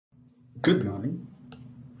Good morning.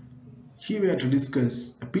 Here we are to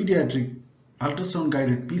discuss a pediatric ultrasound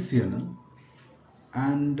guided PCNL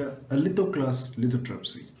and a lithoclass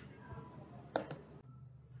lithotripsy.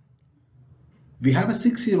 We have a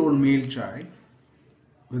 6-year-old male child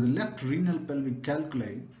with a left renal pelvic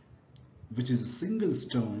calculi, which is a single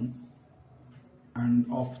stone and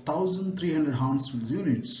of 1300 Hounsfield's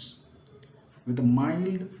units with a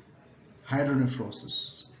mild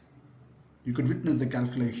hydronephrosis. You could witness the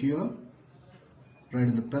calculi here, right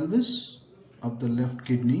in the pelvis of the left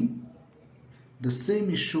kidney. The same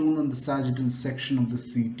is shown on the sagittal section of the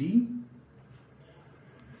CT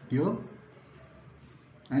here.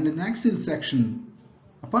 And in the axial section,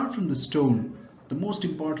 apart from the stone, the most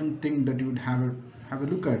important thing that you would have a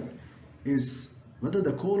look at is whether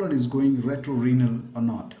the colon is going retrorenal or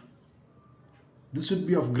not. This would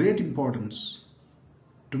be of great importance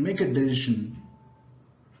to make a decision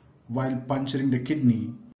while puncturing the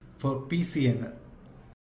kidney for PCNL.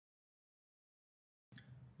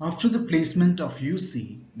 After the placement of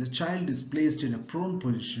UC, the child is placed in a prone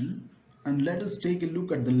position, and let us take a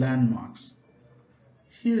look at the landmarks.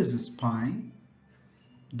 Here is the spine,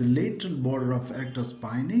 the lateral border of erector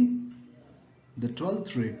spinae, the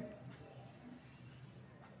 12th rib,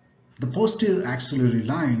 the posterior axillary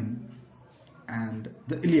line, and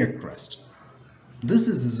the iliac crest. This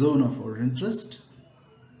is the zone of our interest,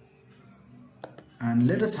 and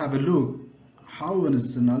let us have a look how an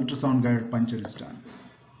ultrasound guided puncture is done.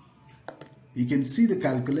 You can see the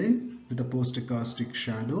calculi with the post-acoustic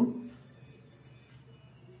shadow,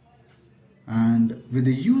 and with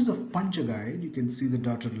the use of puncture guide you can see the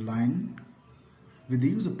dotted line. With the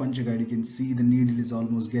use of puncture guide you can see the needle is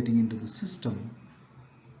almost getting into the system.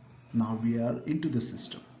 Now we are into the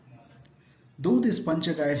system. Though this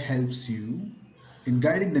puncture guide helps you in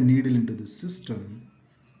guiding the needle into the system,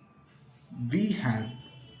 we had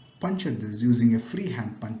punctured this using a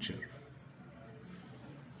freehand puncture.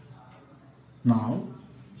 Now,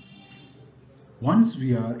 once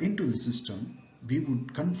we are into the system, we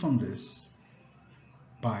would confirm this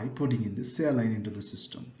by putting in the saline into the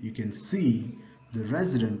system. You can see the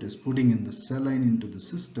resident is putting in the saline into the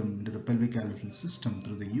system, into the pelvic calyceal system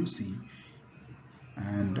through the UC,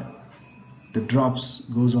 and the drops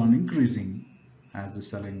goes on increasing as the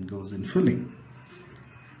saline goes in filling.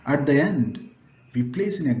 At the end, we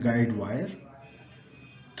place in a guide wire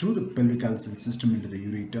through the pelvic calyceal system into the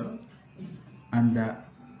ureter, and the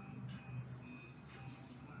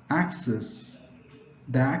axis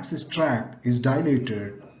tract is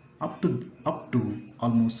dilated up to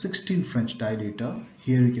almost 16 French dilator.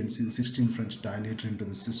 Here you can see the 16 French dilator into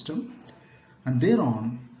the system, and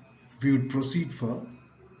thereon we would proceed for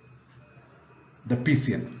the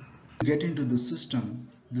PCNL. To get into the system,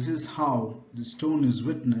 this is how the stone is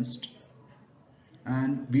witnessed,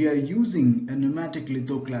 and we are using a pneumatic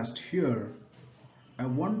lithoclast here. A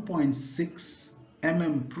 1.6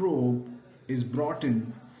 mm probe is brought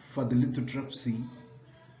in for the lithotripsy.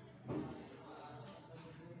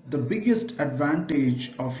 The biggest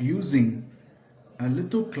advantage of using a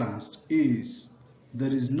lithoclast is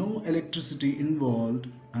there is no electricity involved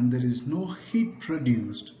and there is no heat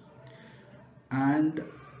produced, and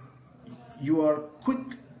you are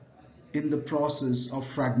quick in the process of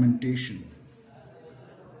fragmentation.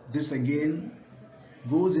 This again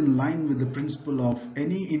goes in line with the principle of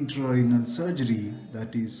any intrarenal surgery,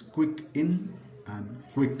 that is quick in and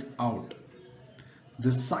quick out.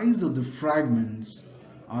 The size of the fragments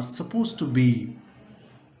are supposed to be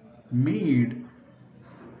made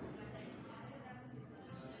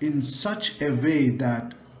in such a way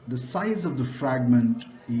that the size of the fragment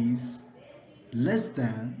is less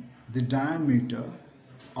than the diameter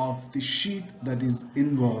of the sheath that is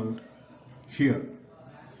involved here,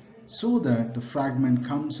 so that the fragment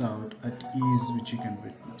comes out at ease, which you can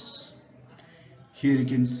witness. Here you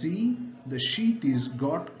can see the sheath is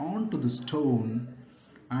got onto the stone,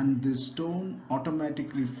 and the stone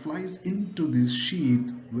automatically flies into this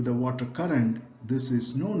sheath with a water current. This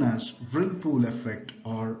is known as whirlpool effect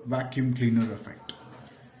or vacuum cleaner effect.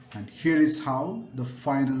 And here is how the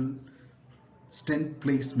final stent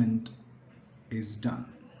placement is done.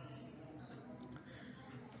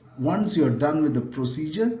 Once you are done with the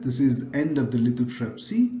procedure, this is the end of the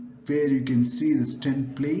lithotripsy, where you can see the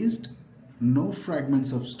stent placed, no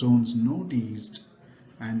fragments of stones noticed,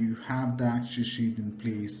 and you have the actual sheath in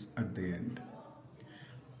place at the end.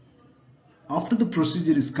 After the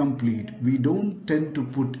procedure is complete, we don't tend to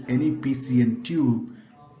put any PCN tube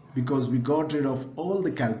because we got rid of all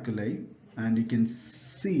the calculi, and you can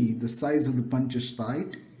see the size of the puncture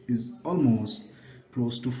site is almost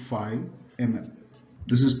close to 5 mm.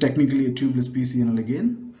 This is technically a tubeless PCNL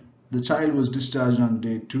again. The child was discharged on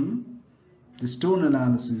day 2. The stone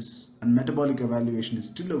analysis and metabolic evaluation is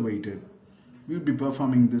still awaited. We will be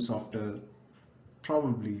performing this after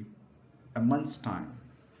probably a month's time.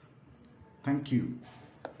 Thank you.